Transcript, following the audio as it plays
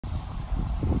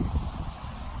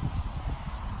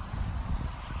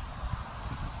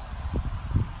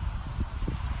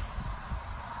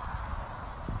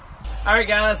All right,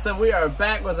 guys, so we are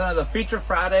back with another Feature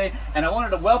Friday, and I wanted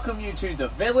to welcome you to the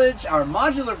village, our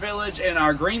modular village in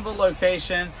our Greenville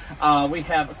location. We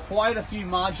have quite a few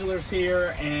modulars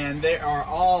here, and they are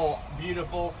all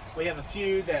beautiful. We have a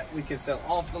few that we can sell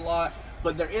off the lot,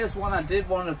 but there is one I did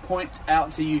want to point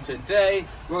out to you today.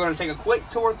 We're going to take a quick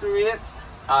tour through it.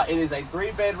 It is a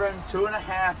 3-bedroom, 2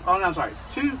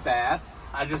 bath.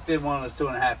 I just did one of those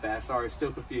 2.5 baths. Sorry,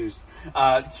 still confused.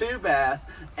 2 bath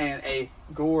and a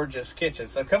gorgeous kitchen.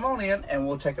 So come on in and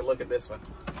we'll take a look at this one.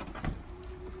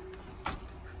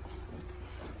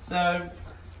 So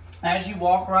as you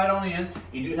walk right on in,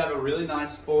 you do have a really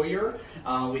nice foyer.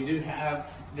 We do have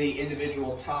the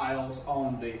individual tiles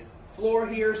on the floor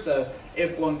here, so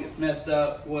if one gets messed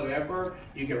up, whatever,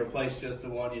 you can replace just the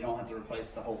one. You don't have to replace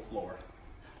the whole floor.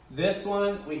 This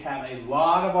one, we have a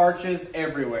lot of arches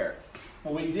everywhere.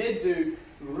 Well, we did do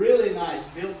really nice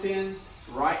built-ins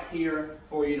right here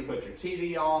for you to put your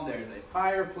TV on. There's a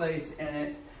fireplace in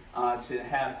it to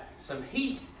have some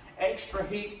heat, extra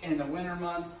heat in the winter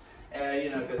months, you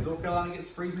know, because North Carolina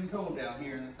gets freezing cold down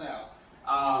here in the south.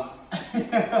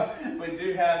 We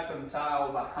do have some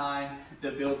tile behind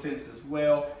the built-ins as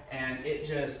well, and it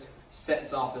just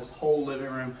sets off this whole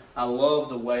living room. I love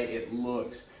the way it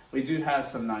looks. We do have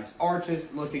some nice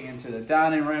arches looking into the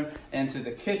dining room, into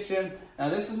the kitchen. Now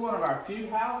this is one of our few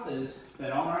houses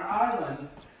that on our island,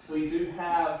 we do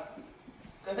have,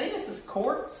 I think this is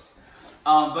quartz,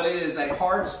 but it is a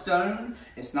hard stone.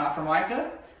 It's not from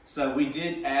mica. So we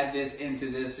did add this into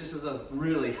this. This is a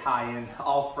really high-end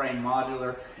all-frame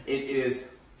modular. It is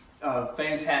a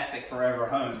fantastic forever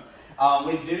home.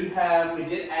 We did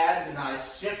add the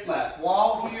nice shiplap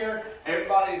wall here.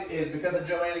 Everybody, because of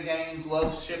Joanna Gaines,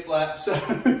 loves shiplap, so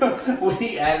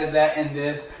we added that in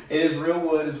this. It is real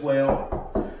wood as well.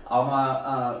 All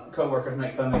my co-workers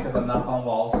make fun of me because I knock on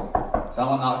walls, so I'm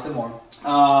gonna knock some more.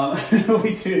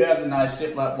 We do have the nice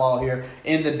shiplap wall here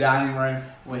in the dining room.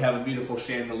 We have a beautiful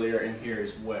chandelier in here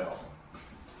as well.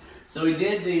 So we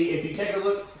did if you take a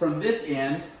look from this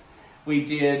end, we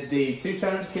did the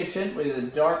two-toned kitchen with a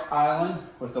dark island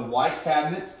with the white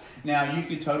cabinets. Now you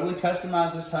could totally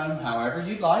customize this home however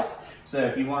you'd like. So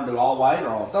if you want to do all white or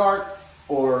all dark,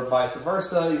 or vice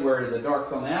versa, where the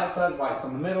dark's on the outside, white's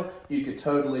on the middle, you could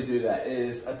totally do that. It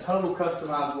is a total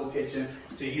customizable kitchen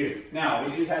to you. Now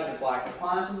we do have the black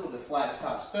appliances with the flat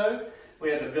top stove. We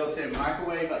have the built-in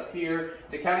microwave up here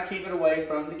to kind of keep it away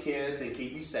from the kids and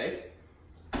keep you safe,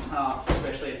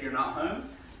 especially if you're not home.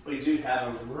 We do have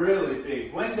a really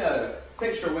big window,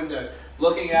 picture window,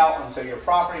 looking out onto your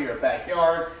property, your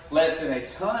backyard, lets in a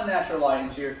ton of natural light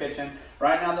into your kitchen.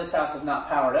 Right now this house is not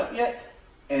powered up yet,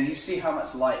 and you see how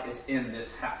much light is in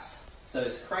this house. So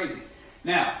it's crazy.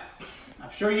 Now,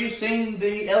 I'm sure you've seen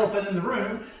the elephant in the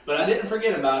room, but I didn't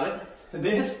forget about it.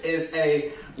 This is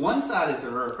one side is a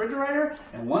refrigerator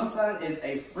and one side is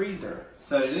a freezer.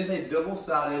 So it is a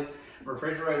double-sided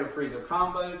refrigerator freezer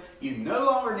combo. You no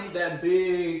longer need that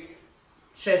big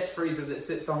chest freezer that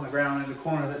sits on the ground in the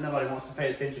corner that nobody wants to pay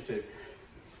attention to.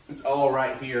 It's all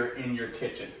right here in your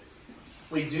kitchen.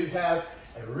 We do have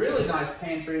a really nice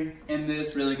pantry in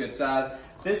this, really good size.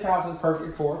 This house is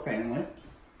perfect for a family.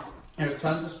 There's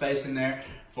tons of space in there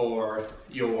for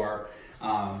your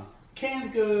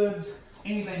canned goods,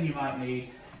 anything you might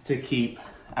need to keep.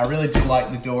 I really do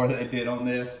like the door that they did on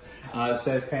this. It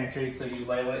says pantry, so you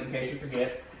label it in case you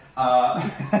forget.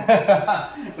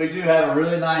 We do have a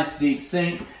really nice deep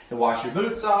sink to wash your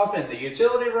boots off in the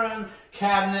utility room.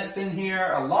 Cabinets in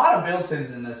here. A lot of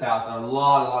built-ins in this house. A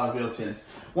lot of built-ins.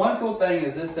 One cool thing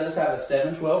is this does have a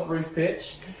 712 roof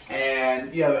pitch.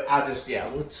 And, you know,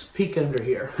 let's peek under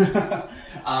here.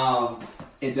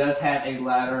 It does have a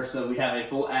ladder, so we have a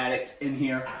full attic in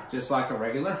here, just like a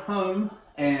regular home.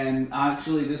 And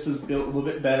actually, this was built a little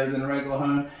bit better than a regular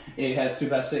home. It has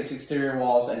 2x6 exterior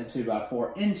walls and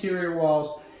 2x4 interior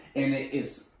walls, and it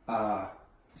is,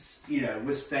 you know,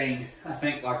 withstand. I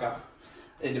think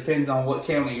it depends on what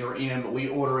county you're in, but we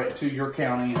order it to your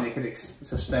county, and it can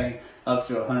sustain up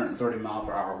to 130 mile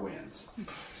per hour winds.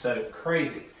 So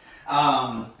crazy.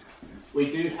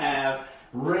 We do have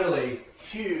really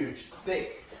huge,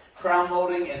 thick crown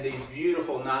molding and these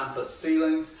beautiful 9-foot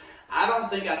ceilings. I don't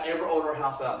think I'd ever order a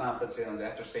house without 9-foot ceilings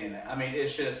after seeing that. I mean,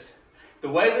 it's just the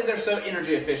way that they're so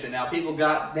energy efficient. Now, people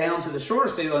got down to the shorter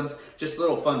ceilings, just a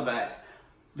little fun fact.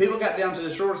 People got down to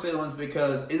the shorter ceilings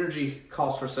because energy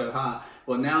costs were so high.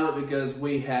 Well, now that because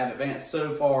we have advanced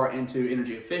so far into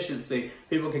energy efficiency,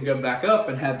 people can go back up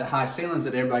and have the high ceilings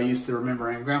that everybody used to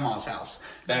remember in Grandma's house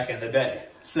back in the day.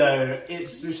 So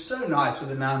it's just so nice with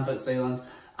the 9-foot ceilings.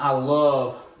 I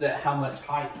love that how much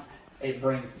height it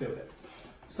brings to it.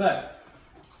 So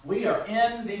we are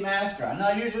in the master. I know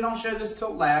I usually don't show this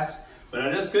till last, but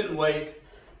I just couldn't wait.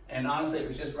 And honestly, it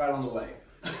was just right on the way.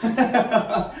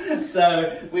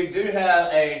 So we do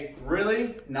have a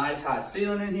really nice high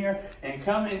ceiling in here, and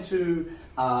come into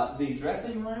the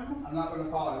dressing room. I'm not going to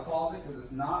call it a closet because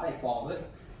it's not a closet.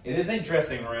 It is a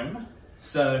dressing room.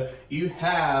 So you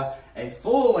have a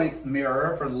full-length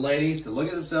mirror for the ladies to look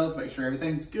at themselves, make sure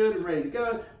everything's good and ready to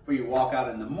go before you walk out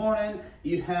in the morning.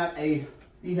 You have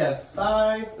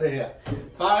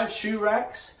five shoe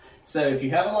racks. So if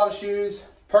you have a lot of shoes,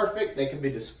 perfect. They can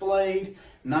be displayed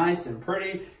nice and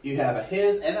pretty. You have a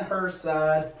his and a her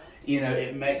side. You know,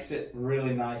 it makes it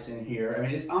really nice in here. I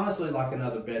mean, it's honestly like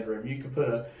another bedroom. You could put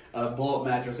a bullet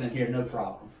mattress in here, no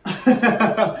problem.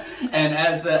 And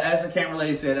as the camera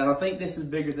lady said, I don't think this is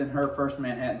bigger than her first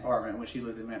Manhattan apartment when she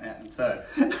lived in Manhattan. So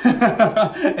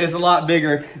it's a lot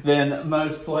bigger than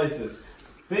most places.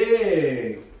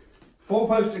 Big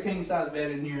 4-poster king size bed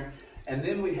in here. And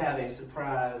then we have a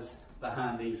surprise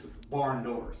behind these barn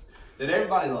doors that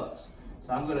everybody loves.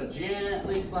 So I'm going to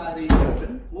gently slide these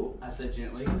open. Whoop, I said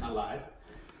gently, I lied.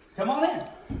 Come on in.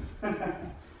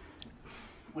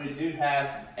 We do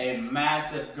have a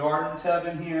massive garden tub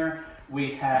in here.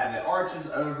 We have the arches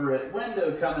over it,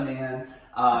 window coming in.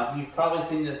 You've probably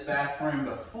seen this bathroom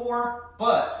before,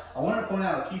 but I want to point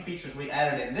out a few features we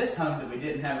added in this home that we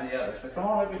didn't have in the other. So come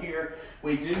on over here.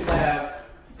 We do have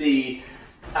the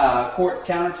quartz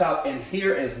countertop in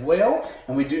here as well,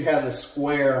 and we do have the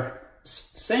square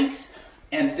sinks.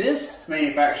 And this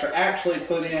manufacturer actually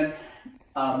put in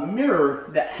a mirror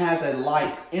that has a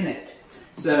light in it.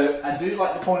 So I do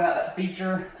like to point out that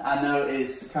feature. I know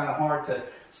it's kind of hard to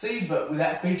see, but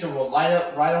that feature will light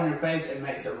up right on your face and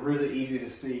makes it really easy to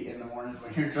see in the mornings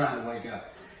when you're trying to wake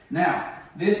up. Now,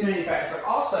 this manufacturer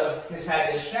also has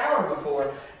had this shower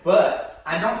before, but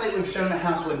I don't think we've shown a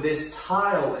house with this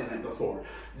tile in it before.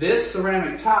 This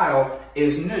ceramic tile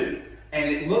is new, and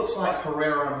it looks like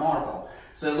Carrara marble.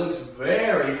 So it looks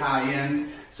very high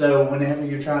end. So whenever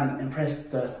you're trying to impress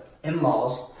the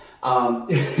in-laws,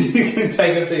 you can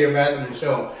take them to your bathroom and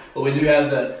show them. But we do have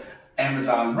the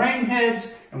Amazon rain heads,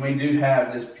 and we do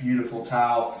have this beautiful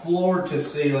tile, floor to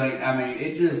ceiling. I mean,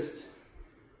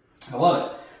 I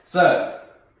love it. So,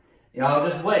 y'all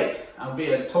just wait. I'll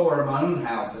be a tour of my own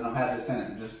house, and I'll have this in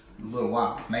it in just a little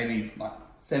while. Maybe like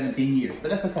 17 years, but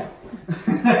that's okay.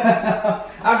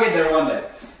 I'll get there one day.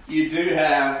 You do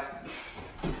have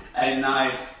a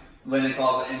nice linen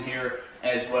closet in here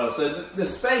as well. So the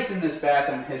space in this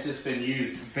bathroom has just been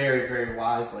used very, very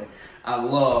wisely. I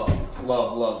love,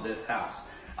 love, love this house.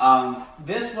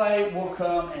 This way we'll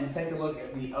come and take a look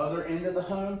at the other end of the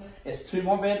home. It's 2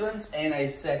 more bedrooms and a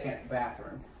second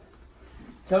bathroom.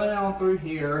 Coming on through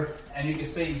here, and you can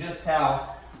see just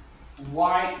how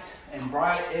white and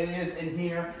bright it is in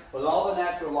here with all the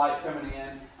natural light coming in.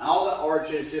 And all the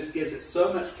arches just gives it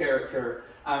so much character.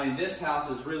 I mean, this house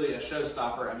is really a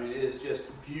showstopper. I mean, it is just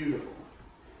beautiful.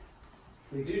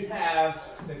 We do have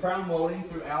the crown molding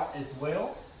throughout as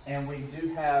well, and we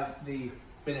do have the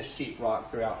finished sheetrock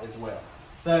throughout as well.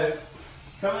 So,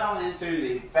 coming on into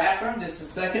the bathroom, this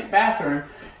is the second bathroom,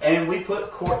 and we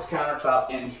put quartz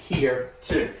countertop in here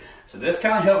too. So this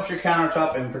kind of helps your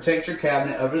countertop and protects your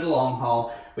cabinet over the long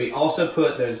haul. We also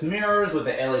put those mirrors with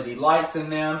the LED lights in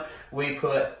them. We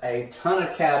put a ton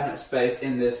of cabinet space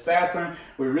in this bathroom.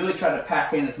 We really tried to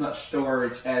pack in as much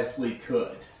storage as we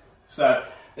could. So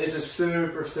this is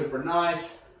super, super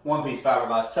nice. 1-piece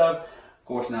fiberglass tub, of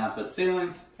course 9-foot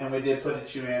ceilings, and we did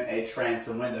put you in a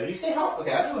transom window. You see how,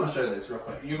 okay, I just want to show this real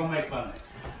quick. You're going to make fun of me.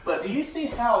 But do you see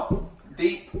how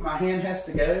deep my hand has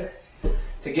to go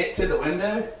to get to the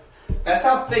window? That's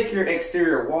how thick your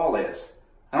exterior wall is.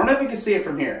 I don't know if you can see it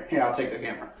from here. Here, I'll take the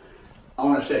camera. I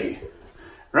want to show you.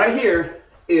 Right here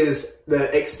is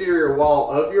the exterior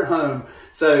wall of your home.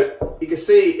 So you can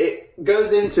see it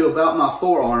goes into about my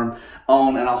forearm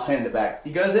and I'll hand it back.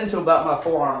 It goes into about my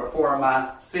forearm before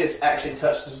my fist actually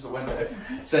touches the window.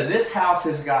 So this house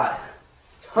has got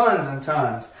tons and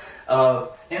tons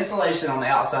of insulation on the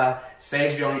outside,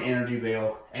 saves you on your energy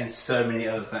bill, and so many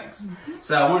other things.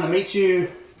 So I want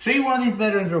to show you one of these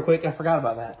bedrooms real quick. I forgot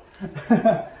about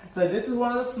that. So this is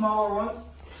one of the smaller ones,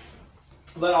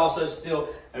 but also still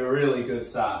a really good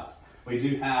size. We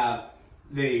do have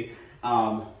the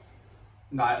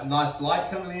nice light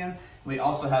coming in. We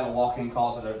also have a walk-in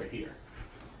closet over here.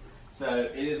 So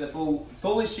it is a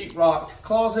fully sheetrocked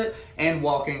closet and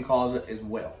walk-in closet as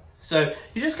well. So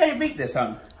you just can't beat this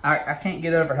home. I can't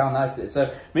get over how nice it is.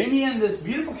 So meet me in this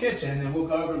beautiful kitchen and we'll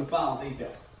go over the final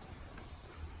detail.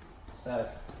 So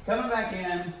coming back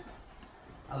in,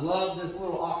 I love this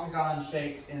little octagon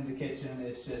shape in the kitchen.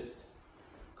 It's just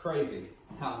crazy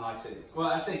how nice it is. Well,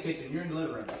 I say kitchen, you're in the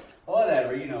living room.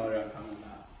 Whatever, you know what I'm talking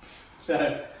about.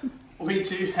 So we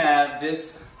do have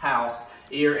this house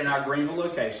here in our Greenville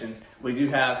location. We do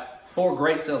have 4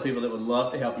 great salespeople that would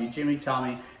love to help you. Jimmy,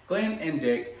 Tommy, Glenn, and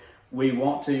Dick. We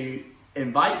want to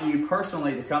invite you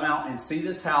personally to come out and see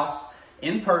this house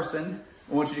in person.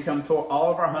 We want you to come tour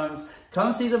all of our homes.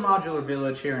 Come see the Modular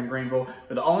Village here in Greenville.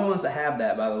 We're the only ones that have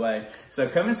that, by the way. So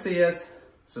come and see us.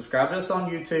 Subscribe to us on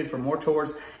YouTube for more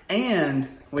tours.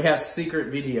 And we have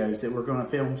secret videos that we're going to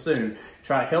film soon.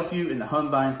 Try to help you in the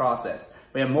home buying process.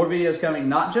 We have more videos coming,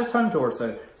 not just home tours.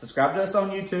 So subscribe to us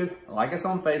on YouTube. Like us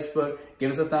on Facebook.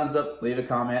 Give us a thumbs up. Leave a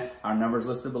comment. Our number's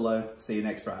listed below. See you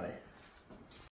next Friday.